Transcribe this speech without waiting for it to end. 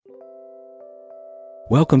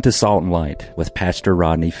Welcome to Salt and Light with Pastor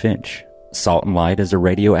Rodney Finch. Salt and Light is a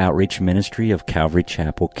radio outreach ministry of Calvary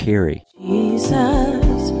Chapel, Cary.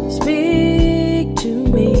 Jesus, speak to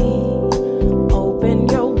me. Open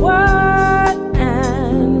your word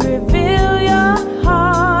and reveal your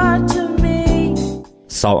heart to me.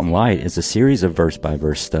 Salt and Light is a series of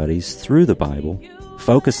verse-by-verse studies through the Bible,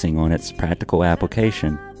 focusing on its practical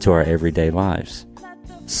application to our everyday lives.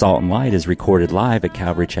 Salt and Light is recorded live at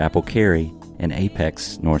Calvary Chapel, Cary in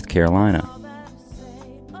Apex, North Carolina.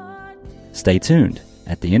 Stay tuned.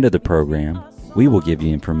 At the end of the program, we will give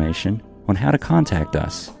you information on how to contact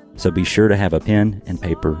us, so be sure to have a pen and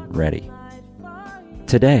paper ready.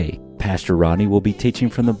 Today, Pastor Rodney will be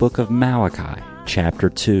teaching from the book of Malachi, chapter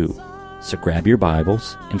 2. So grab your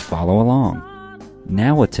Bibles and follow along.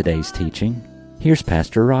 Now with today's teaching, here's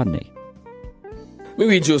Pastor Rodney. Let me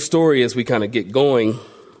read you a story as we kind of get going.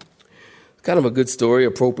 Kind of a good story,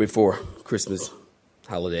 appropriate for Christmas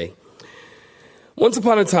holiday. Once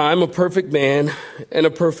upon a time, a perfect man and a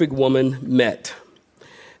perfect woman met.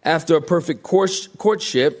 After a perfect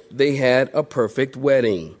courtship, they had a perfect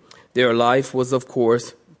wedding. Their life was, of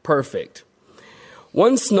course, perfect.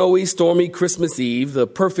 One snowy, stormy Christmas Eve, the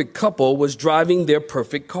perfect couple was driving their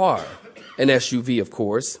perfect car, an SUV, of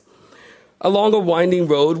course, along a winding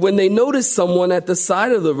road when they noticed someone at the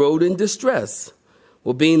side of the road in distress.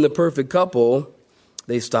 Well, being the perfect couple,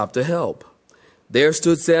 they stopped to help. There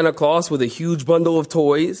stood Santa Claus with a huge bundle of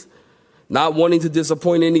toys. Not wanting to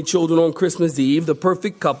disappoint any children on Christmas Eve, the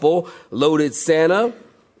perfect couple loaded Santa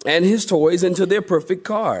and his toys into their perfect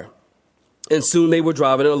car. And soon they were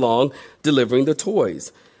driving along, delivering the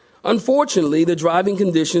toys. Unfortunately, the driving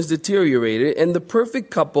conditions deteriorated, and the perfect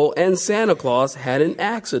couple and Santa Claus had an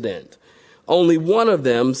accident. Only one of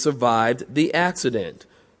them survived the accident.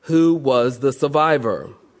 Who was the survivor?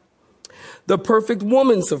 The perfect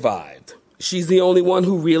woman survived. She's the only one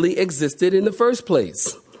who really existed in the first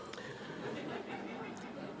place.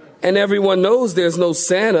 And everyone knows there's no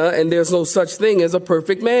Santa and there's no such thing as a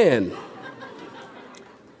perfect man.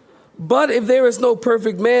 But if there is no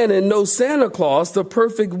perfect man and no Santa Claus, the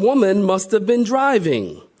perfect woman must have been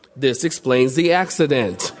driving. This explains the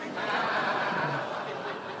accident.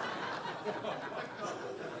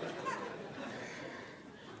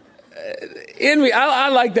 I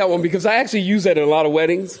like that one because I actually use that in a lot of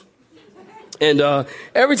weddings. And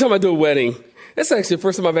every time I do a wedding, that's actually the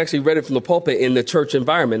first time I've actually read it from the pulpit in the church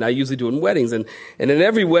environment. I usually do it in weddings. And in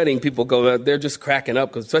every wedding, people go, they're just cracking up,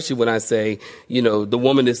 because especially when I say, you know, the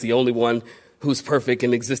woman is the only one who's perfect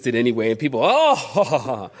and existed anyway. And people, oh, ha, ha,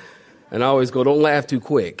 ha. And I always go, don't laugh too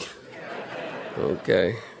quick.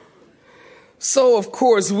 Okay. So, of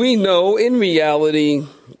course, we know in reality,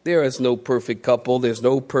 there is no perfect couple. There's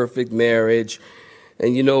no perfect marriage.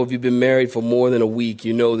 And, you know, if you've been married for more than a week,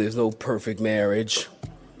 you know there's no perfect marriage.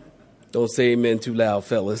 Don't say amen too loud,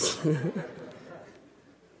 fellas.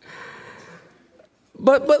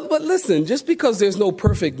 But listen, just because there's no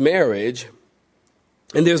perfect marriage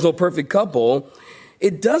and there's no perfect couple,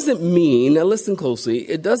 it doesn't mean, now listen closely,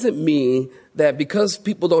 it doesn't mean that because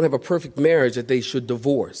people don't have a perfect marriage that they should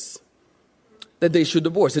divorce. It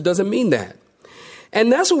doesn't mean that. And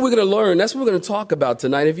that's what we're going to learn. That's what we're going to talk about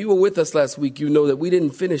tonight. If you were with us last week, you know that we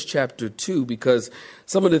didn't finish chapter 2 because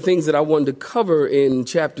some of the things that I wanted to cover in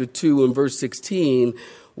chapter 2 and verse 16,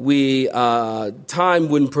 time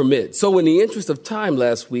wouldn't permit. So in the interest of time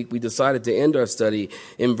last week, we decided to end our study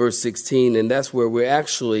in verse 16. And that's where we're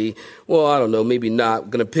actually, well, I don't know, maybe not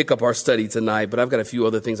going to pick up our study tonight. But I've got a few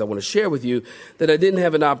other things I want to share with you that I didn't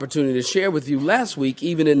have an opportunity to share with you last week,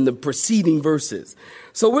 even in the preceding verses.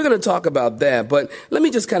 So we're going to talk about that. But let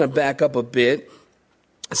me just kind of back up a bit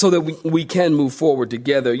so that we can move forward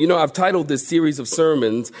together. You know, I've titled this series of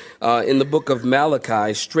sermons in the book of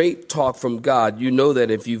Malachi, Straight Talk from God. You know that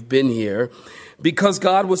if you've been here, because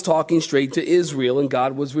God was talking straight to Israel and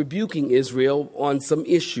God was rebuking Israel on some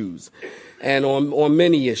issues and on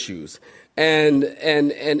many issues. And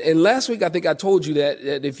last week, I think I told you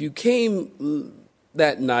that if you came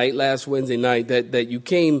that night, last Wednesday night, that you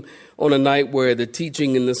came on a night where the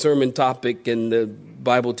teaching and the sermon topic and the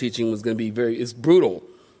Bible teaching was going to be it's brutal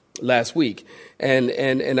last week.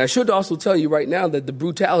 And I should also tell you right now that the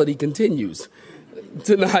brutality continues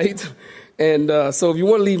tonight. And so if you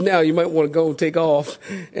want to leave now, you might want to go and take off,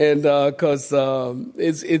 and because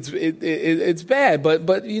it's bad.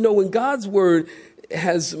 But you know, when God's word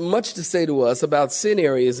has much to say to us about sin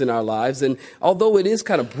areas in our lives, and although it is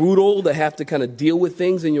kind of brutal to have to kind of deal with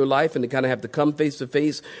things in your life and to kind of have to come face to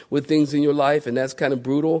face with things in your life, and that's kind of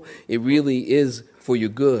brutal, it really is for your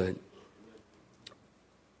good.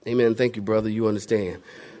 Amen. Thank you, brother. You understand.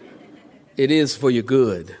 It is for your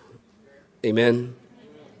good. Amen.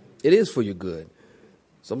 It is for your good.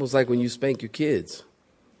 It's almost like when you spank your kids.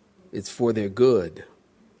 It's for their good.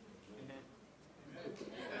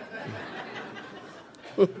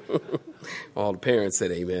 All the parents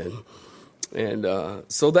said amen. And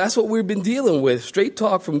so that's what we've been dealing with, straight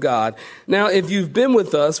talk from God. Now, if you've been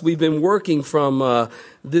with us, we've been working from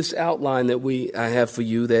this outline that I have for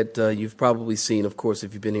you that you've probably seen, of course,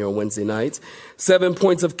 if you've been here on Wednesday nights. 7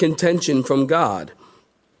 points of contention from God.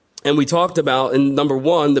 And we talked about, in number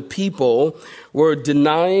 1, the people were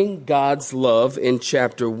denying God's love in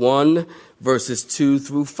chapter 1, verses 2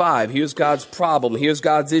 through 5. Here's God's problem. Here's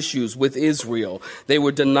God's issues with Israel. They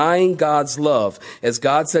were denying God's love. As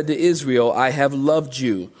God said to Israel, I have loved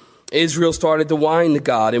you. Israel started to whine to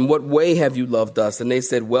God. In what way have you loved us? And they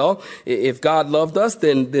said, well, if God loved us,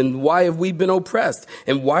 then why have we been oppressed?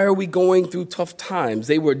 And why are we going through tough times?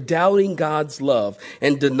 They were doubting God's love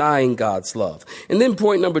and denying God's love. And then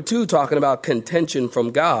point number 2, talking about contention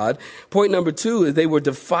from God. Point number 2 is they were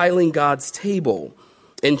defiling God's table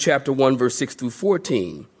in chapter 1, verse 6 through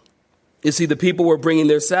 14. You see, the people were bringing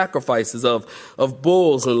their sacrifices of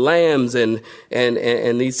bulls and lambs, and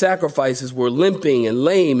these sacrifices were limping and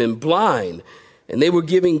lame and blind. And they were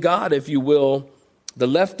giving God, if you will, the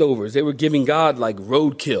leftovers. They were giving God like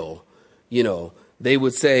roadkill. You know, they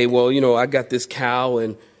would say, well, you know, I got this cow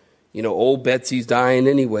and, you know, old Betsy's dying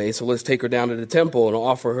anyway, so let's take her down to the temple and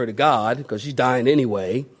offer her to God because she's dying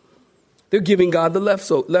anyway. They're giving God the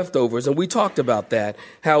leftovers. And we talked about that,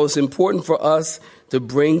 how it's important for us to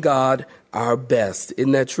bring God our best.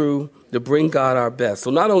 Isn't that true? To bring God our best. So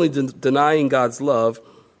not only denying God's love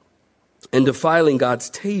and defiling God's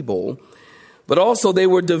table, but also they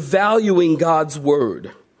were devaluing God's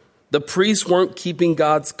word. The priests weren't keeping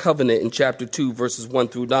God's covenant in chapter 2, verses 1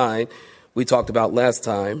 through 9. We talked about last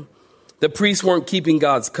time. The priests weren't keeping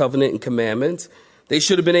God's covenant and commandments. They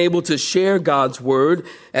should have been able to share God's word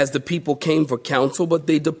as the people came for counsel, but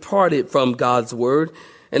they departed from God's word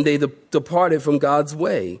and they departed from God's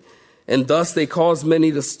way. And thus they caused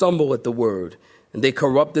many to stumble at the word, and they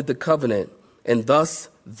corrupted the covenant, and thus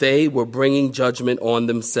they were bringing judgment on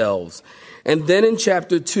themselves. And then in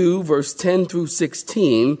chapter 2, verse 10 through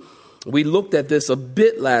 16, we looked at this a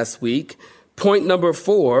bit last week. Point number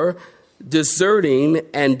 4, deserting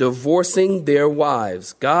and divorcing their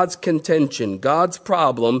wives. God's contention, God's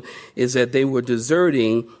problem is that they were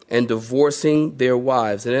deserting and divorcing their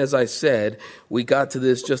wives. And as I said, we got to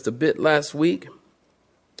this just a bit last week.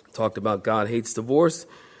 Talked about God hates divorce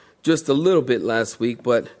just a little bit last week,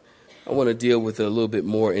 but I want to deal with it a little bit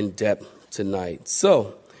more in depth tonight.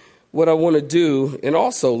 So what I want to do, and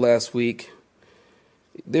also last week,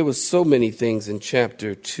 there was so many things in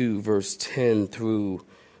chapter 2, verse 10 through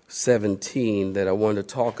 17 that I wanted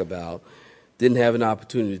to talk about. Didn't have an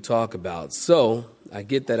opportunity to talk about. So I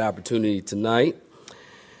get that opportunity tonight.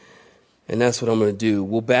 And that's what I'm going to do.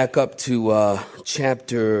 We'll back up to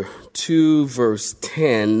chapter 2, verse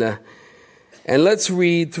 10. And let's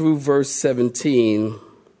read through verse 17.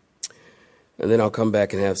 And then I'll come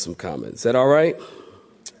back and have some comments. Is that all right?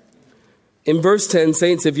 In verse 10,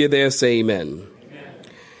 saints, if you're there, say amen. Amen.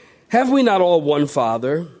 Have we not all one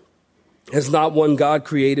Father? Has not one God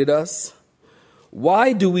created us?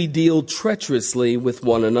 Why do we deal treacherously with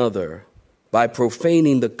one another by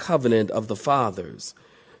profaning the covenant of the fathers?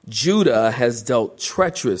 Judah has dealt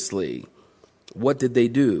treacherously. What did they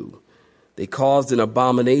do? They caused an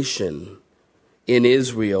abomination in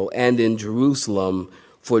Israel and in Jerusalem,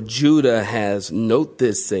 for Judah has, note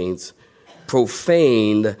this, saints,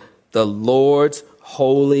 profaned the Lord's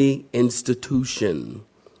holy institution,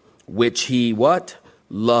 which he, what?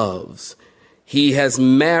 Loves. He has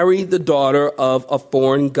married the daughter of a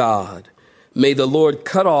foreign god. May the Lord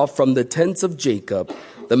cut off from the tents of Jacob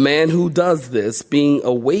the man who does this, being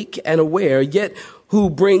awake and aware, yet who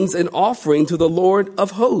brings an offering to the Lord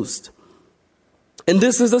of hosts. And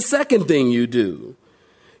this is the second thing you do.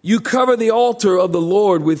 You cover the altar of the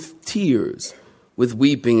Lord with tears, with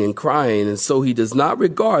weeping and crying, and so he does not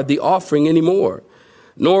regard the offering anymore,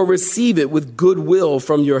 nor receive it with goodwill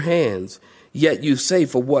from your hands. Yet you say,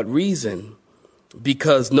 for what reason?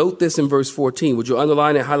 Because, note this in verse 14. Would you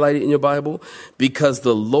underline and highlight it in your Bible? Because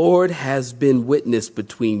the Lord has been witness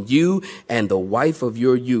between you and the wife of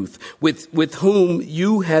your youth, with whom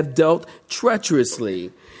you have dealt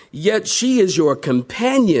treacherously. Yet she is your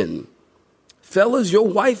companion. Fellas, your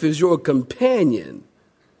wife is your companion.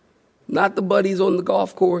 Not the buddies on the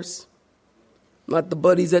golf course. Not the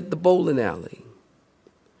buddies at the bowling alley.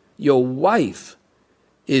 Your wife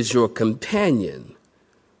is your companion.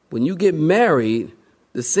 When you get married,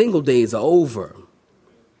 the single days are over.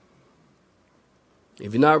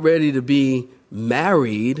 If you're not ready to be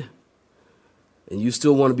married, and you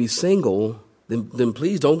still want to be single, then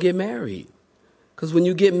please don't get married. Because when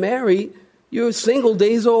you get married, your single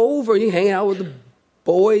days are over. You hang out with the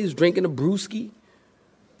boys, drinking a brewski.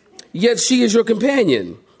 Yet she is your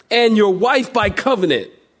companion and your wife by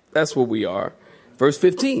covenant. That's what we are. Verse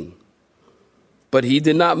 15. But he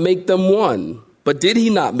did not make them one. But did he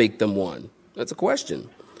not make them one? That's a question.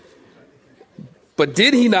 But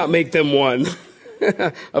did he not make them one?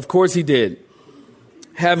 Of course he did.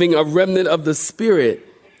 Having a remnant of the Spirit.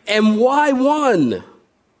 And why one?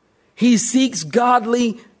 He seeks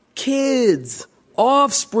godly kids,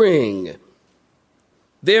 offspring.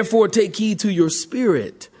 Therefore take heed to your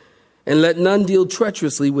spirit, and let none deal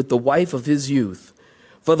treacherously with the wife of his youth.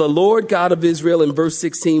 For the Lord God of Israel, in verse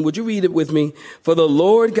 16, would you read it with me? For the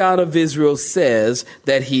Lord God of Israel says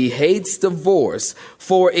that he hates divorce,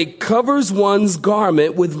 for it covers one's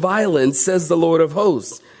garment with violence, says the Lord of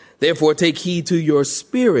hosts. Therefore take heed to your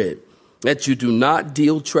spirit, that you do not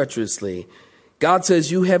deal treacherously. God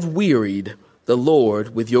says you have wearied the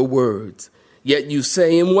Lord with your words. Yet you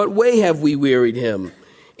say, in what way have we wearied him?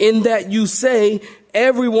 In that you say,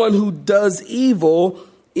 everyone who does evil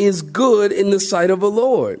is good in the sight of the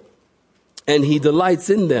Lord, and he delights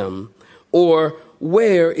in them. Or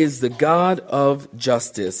where is the God of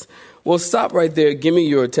justice? Well, stop right there. Give me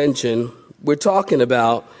your attention. We're talking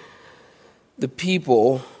about the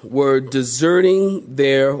people were deserting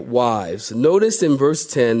their wives. Notice in verse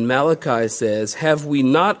 10, Malachi says, have we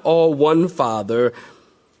not all one Father,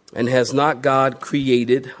 and has not God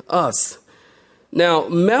created us? Now,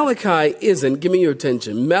 Malachi isn't, give me your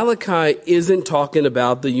attention, Malachi isn't talking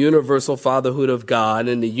about the universal fatherhood of God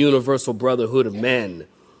and the universal brotherhood of men.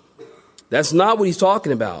 That's not what he's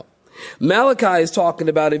talking about. Malachi is talking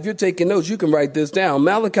about, if you're taking notes, you can write this down.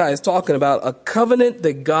 Malachi is talking about a covenant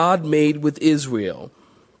that God made with Israel.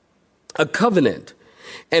 A covenant.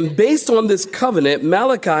 And based on this covenant,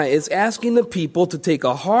 Malachi is asking the people to take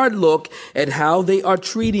a hard look at how they are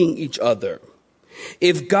treating each other.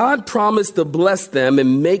 If God promised to bless them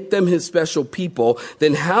and make them his special people,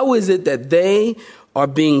 then how is it that they are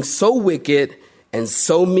being so wicked and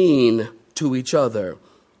so mean to each other?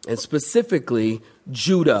 And specifically,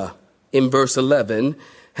 Judah, in verse 11,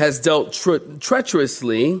 has dealt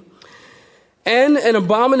treacherously, and an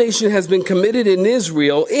abomination has been committed in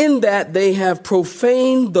Israel in that they have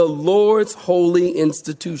profaned the Lord's holy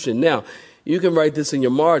institution. Now, you can write this in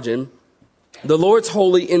your margin. The Lord's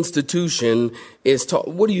holy institution is,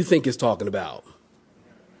 what do you think it's talking about?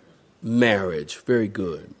 Marriage. Very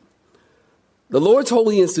good. The Lord's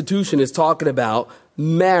holy institution is talking about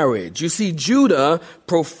marriage. You see, Judah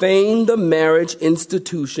profaned the marriage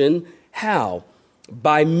institution. How?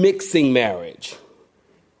 By mixing marriage.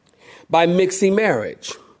 By mixing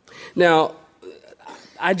marriage. Now,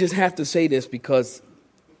 I just have to say this because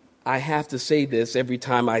I have to say this every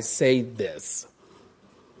time I say this.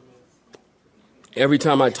 Every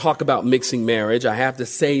time I talk about mixing marriage, I have to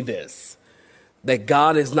say this, that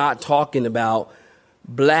God is not talking about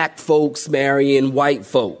black folks marrying white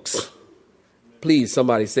folks. Please,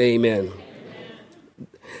 somebody say amen.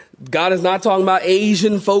 God is not talking about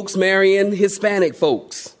Asian folks marrying Hispanic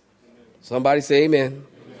folks. Somebody say amen.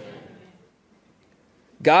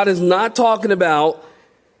 God is not talking about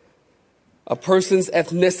a person's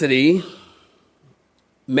ethnicity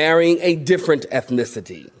marrying a different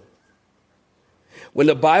ethnicity. When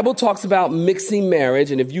the Bible talks about mixing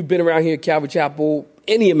marriage, and if you've been around here at Calvary Chapel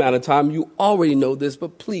any amount of time, you already know this,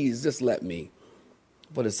 but please just let me,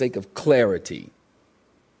 for the sake of clarity.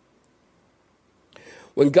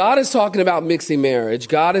 When God is talking about mixing marriage,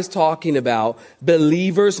 God is talking about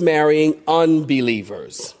believers marrying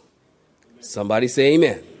unbelievers. Somebody say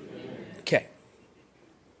amen. Okay.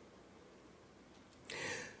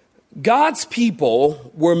 God's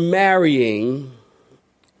people were marrying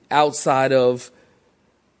outside of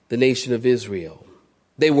the nation of Israel.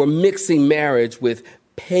 They were mixing marriage with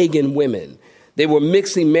pagan women. They were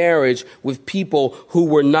mixing marriage with people who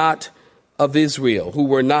were not of Israel, who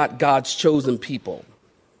were not God's chosen people.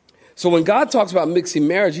 So when God talks about mixing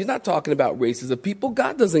marriage, he's not talking about races of people.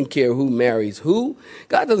 God doesn't care who marries who.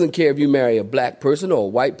 God doesn't care if you marry a black person or a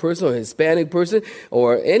white person or a Hispanic person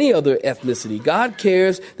or any other ethnicity. God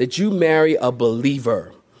cares that you marry a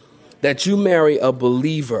believer, that you marry a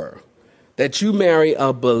believer, that you marry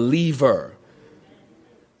a believer.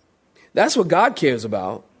 That's what God cares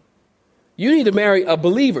about. You need to marry a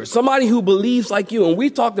believer, somebody who believes like you. And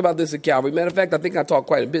we've talked about this at Calvary. Matter of fact, I think I talked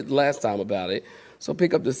quite a bit last time about it. So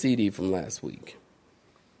pick up the CD from last week.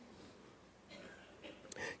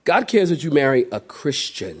 God cares that you marry a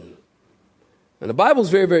Christian. And the Bible is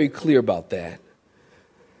very, very clear about that.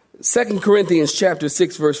 2 Corinthians chapter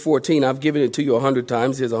 6, verse 14. I've given it to you 100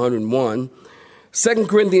 times. Here's 101. 2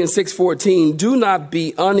 Corinthians 6:14. Do not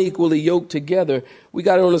be unequally yoked together. We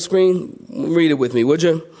got it on the screen. Read it with me, would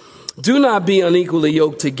you? Do not be unequally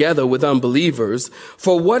yoked together with unbelievers.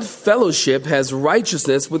 For what fellowship has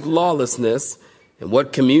righteousness with lawlessness? And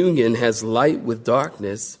what communion has light with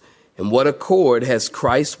darkness? And what accord has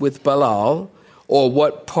Christ with Belial? Or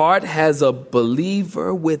what part has a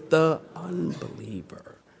believer with the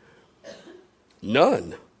unbeliever?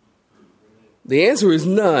 None. The answer is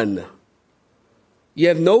none. You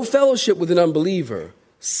have no fellowship with an unbeliever.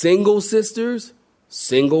 Single sisters,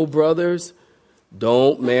 single brothers,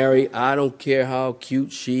 don't marry. I don't care how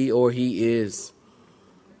cute she or he is.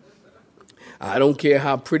 I don't care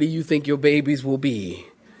how pretty you think your babies will be.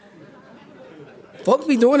 Folks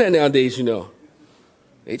be doing that nowadays, you know.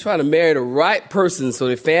 They try to marry the right person so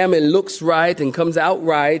their family looks right and comes out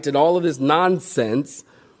right and all of this nonsense.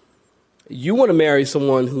 You want to marry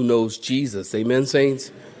someone who knows Jesus. Amen,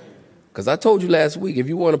 saints? Because I told you last week, if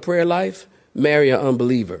you want a prayer life, marry an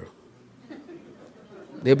unbeliever.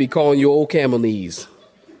 They'll be calling you old camel knees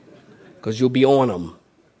because you'll be on them.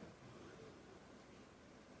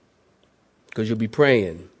 Because you'll be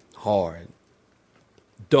praying hard.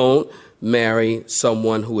 Don't marry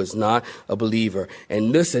someone who is not a believer.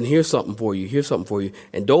 And listen, here's something for you.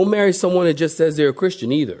 And don't marry someone that just says they're a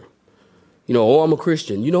Christian either. You know, oh, I'm a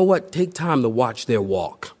Christian. You know what? Take time to watch their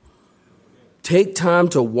walk. Take time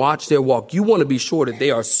to watch their walk. You want to be sure that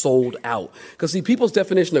they are sold out. Because, see, people's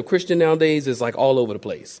definition of Christian nowadays is like all over the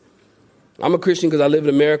place. I'm a Christian because I live in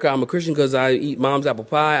America. I'm a Christian because I eat mom's apple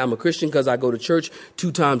pie. I'm a Christian because I go to church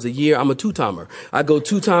 2 times a year. I'm a two-timer. I go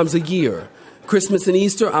 2 times a year. Christmas and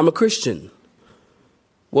Easter, I'm a Christian.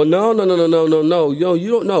 Well, no. Yo,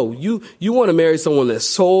 you don't know. You want to marry someone that's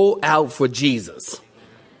sold out for Jesus.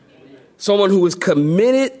 Someone who is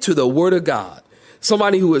committed to the Word of God.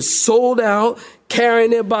 Somebody who is sold out,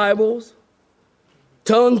 carrying their Bibles,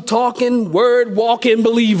 tongue-talking, word-walking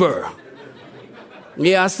believer.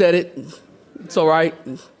 Yeah, I said it. It's all right.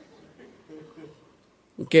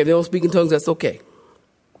 Okay, if they don't speak in tongues, that's okay.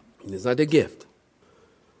 It's not their gift.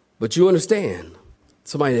 But you understand,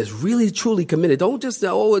 somebody that's really, truly committed. Don't just say,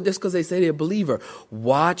 oh, just because they say they're a believer.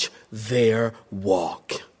 Watch their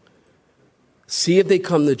walk. See if they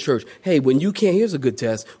come to church. Hey, when you can't, here's a good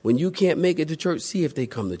test. When you can't make it to church, see if they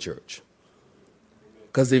come to church.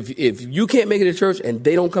 Because if you can't make it to church and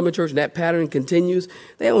they don't come to church and that pattern continues,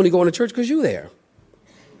 they only going to church because you're there.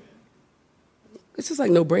 It's just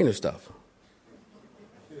like no-brainer stuff.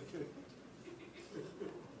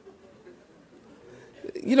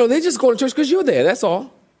 You know, they just go to church because you're there. That's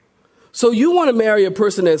all. So you want to marry a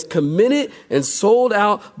person that's committed and sold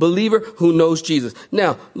out believer who knows Jesus.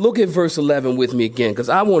 Now, look at verse 11 with me again, because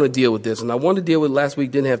I want to deal with this. And I wanted to deal with it last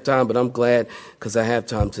week, didn't have time, but I'm glad because I have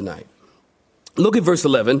time tonight. Look at verse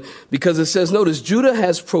 11, because it says, notice, Judah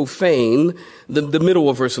has profaned, the middle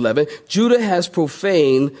of verse 11, Judah has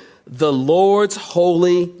profaned the Lord's,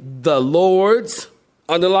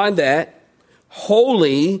 underline that,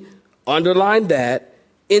 holy, underline that,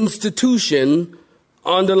 institution,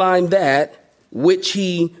 underline that, which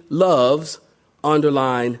he loves,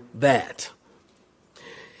 underline that.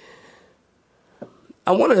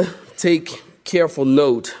 I want to take careful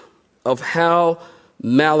note of how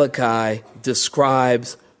Malachi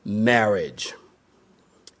describes marriage.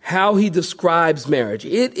 How he describes marriage.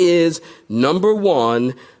 It is, number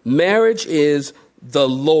one, marriage is the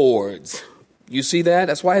Lord's. You see that?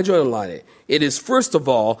 That's why I had to underline it. It is, first of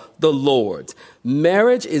all, the Lord's.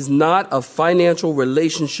 Marriage is not a financial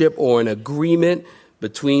relationship or an agreement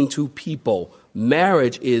between two people.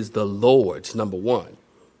 Marriage is the Lord's, number one.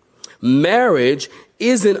 Marriage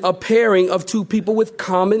isn't a pairing of two people with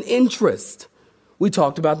common interest. We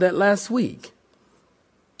talked about that last week.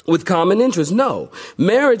 With common interest, no.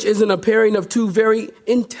 Marriage isn't a pairing of two very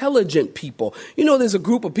intelligent people. You know, there's a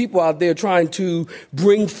group of people out there trying to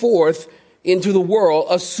bring forth into the world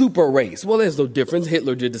a super race. Well, there's no difference.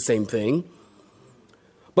 Hitler did the same thing.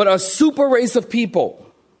 But a super race of people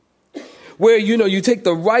where, you know, you take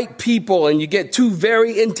the right people and you get two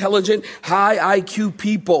very intelligent, high IQ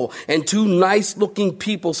people and two nice looking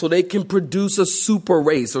people so they can produce a super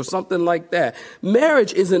race or something like that.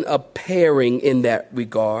 Marriage isn't a pairing in that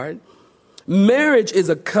regard. Marriage is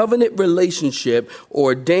a covenant relationship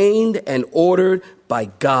ordained and ordered by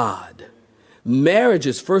God. Marriage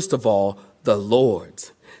is, first of all, the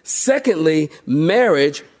Lord's. Secondly,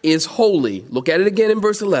 marriage is holy. Look at it again in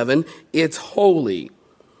verse 11. It's holy.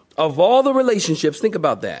 Of all the relationships, think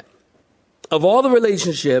about that. Of all the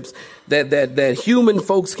relationships that human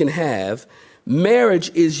folks can have, marriage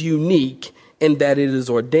is unique in that it is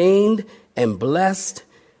ordained and blessed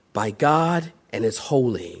by God and is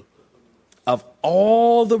holy. Of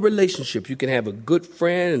all the relationships, you can have a good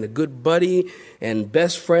friend and a good buddy and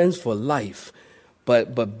best friends for life.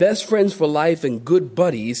 But best friends for life and good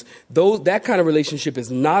buddies, that kind of relationship is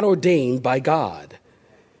not ordained by God.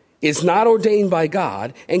 It's not ordained by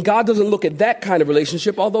God, and God doesn't look at that kind of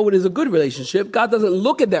relationship, although it is a good relationship. God doesn't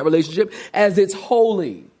look at that relationship as it's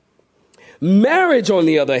holy. Marriage, on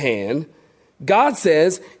the other hand, God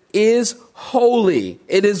says is holy.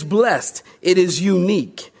 It is blessed. It is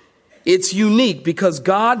unique. It's unique because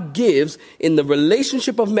God gives in the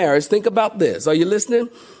relationship of marriage. Think about this. Are you listening?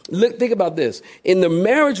 Think about this. In the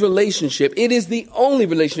marriage relationship, it is the only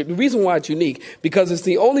relationship. The reason why it's unique, because it's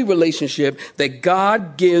the only relationship that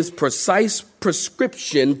God gives precise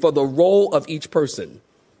prescription for the role of each person.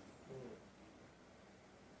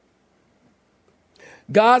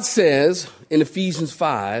 God says in Ephesians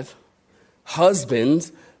 5,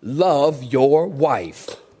 husbands, love your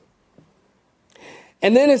wife.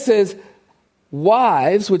 And then it says,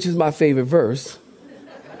 wives, which is my favorite verse,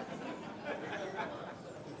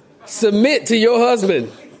 submit to your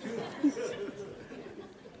husband.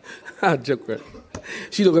 I joke her.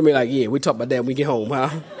 She looked at me like, yeah, we talk about that when we get home, huh?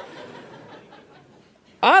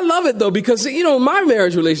 I love it, though, because, my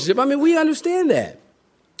marriage relationship, we understand that.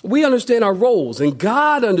 We understand our roles, and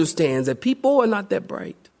God understands that people are not that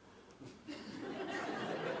bright.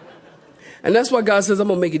 And that's why God says, I'm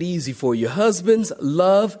going to make it easy for you. Husbands,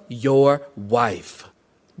 love your wife.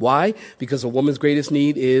 Why? Because a woman's greatest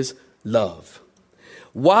need is love.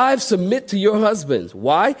 Wives, submit to your husbands.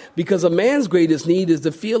 Why? Because a man's greatest need is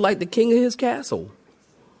to feel like the king of his castle.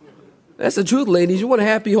 That's the truth, ladies. You want a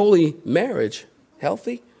happy, holy marriage,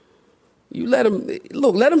 healthy? You let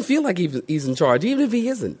him feel like he's in charge, even if he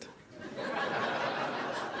isn't.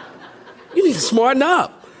 You need to smarten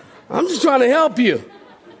up. I'm just trying to help you.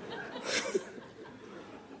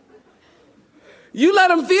 You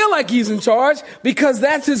let him feel like he's in charge because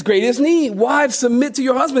that's his greatest need. Wives, submit to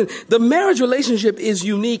your husband. The marriage relationship is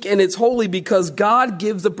unique and it's holy because God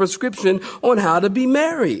gives the prescription on how to be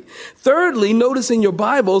married. Thirdly, notice in your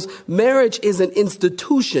Bibles, marriage is an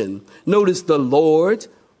institution. Notice the Lord,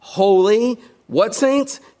 holy, what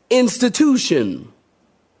saints? Institution.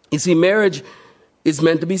 You see, marriage is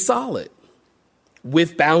meant to be solid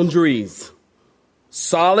with boundaries.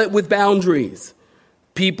 Solid with boundaries.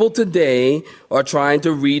 People today are trying to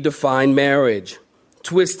redefine marriage,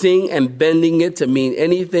 twisting and bending it to mean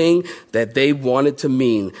anything that they want it to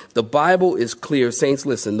mean. The Bible is clear. Saints,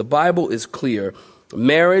 listen, the Bible is clear.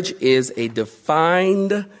 Marriage is a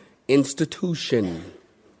defined institution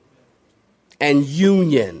and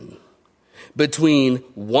union between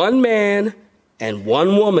one man and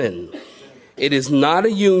one woman. It is not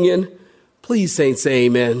a union. Please, saints, say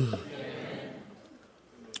amen.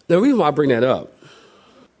 The reason why I bring that up,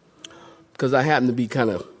 because I happen to be kind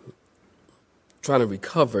of trying to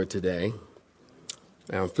recover today.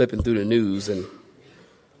 And I'm flipping through the news and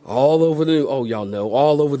all over the news,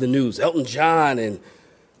 all over the news, Elton John and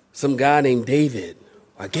some guy named David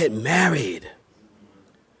are getting married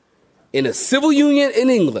in a civil union in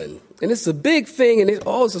England. And it's a big thing. And it's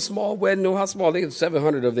a small wedding. How small? They get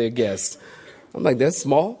 700 of their guests. I'm like, that's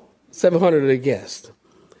small? 700 of their guests.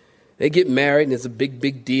 They get married, and it's a big,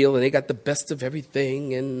 big deal, and they got the best of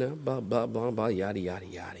everything, and blah, blah, blah, blah, yada, yada,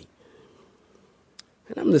 yada.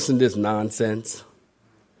 And I'm listening to this nonsense.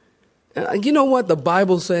 And you know what the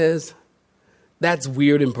Bible says? That's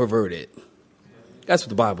weird and perverted. That's what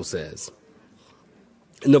the Bible says.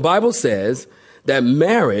 And the Bible says that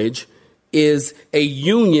marriage is a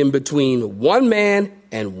union between one man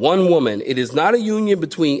and one woman. It is not a union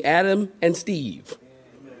between Adam and Steve.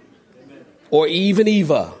 Or Eve and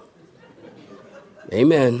Eva.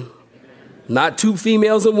 Amen. Not two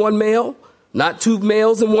females and one male. Not two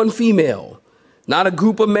males and one female. Not a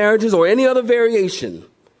group of marriages or any other variation.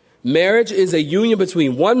 Marriage is a union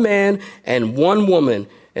between one man and one woman.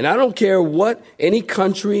 And I don't care what any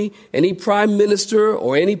country, any prime minister,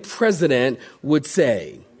 or any president would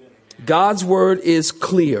say. God's word is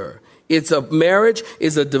clear. Marriage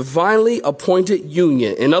is a divinely appointed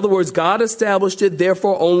union. In other words, God established it,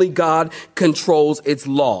 therefore only God controls its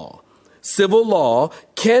law. Civil law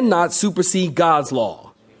cannot supersede God's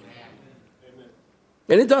law.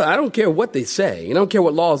 And it does. I don't care what they say. I don't care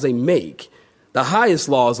what laws they make. The highest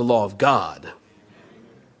law is the law of God.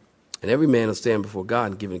 And every man will stand before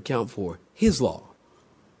God and give an account for his law.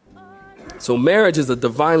 So marriage is a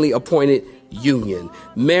divinely appointed union.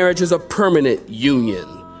 Marriage is a permanent union.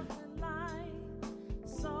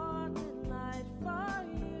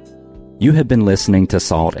 You have been listening to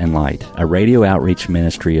Salt and Light, a radio outreach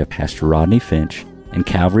ministry of Pastor Rodney Finch and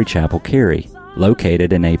Calvary Chapel, Cary,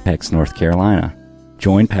 located in Apex, North Carolina.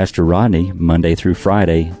 Join Pastor Rodney Monday through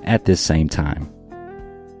Friday at this same time.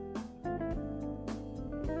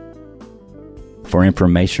 For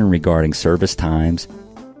information regarding service times,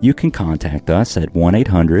 you can contact us at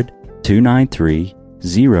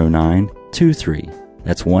 1-800-293-0923.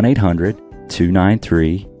 That's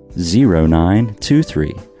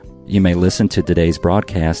 1-800-293-0923. You may listen to today's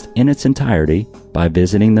broadcast in its entirety by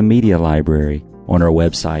visiting the media library on our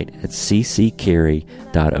website at cccary.org.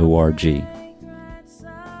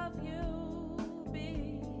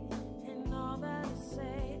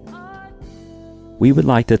 We would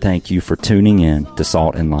like to thank you for tuning in to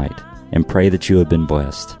Salt and Light and pray that you have been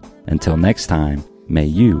blessed. Until next time, may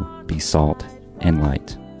you be salt and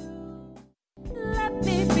light.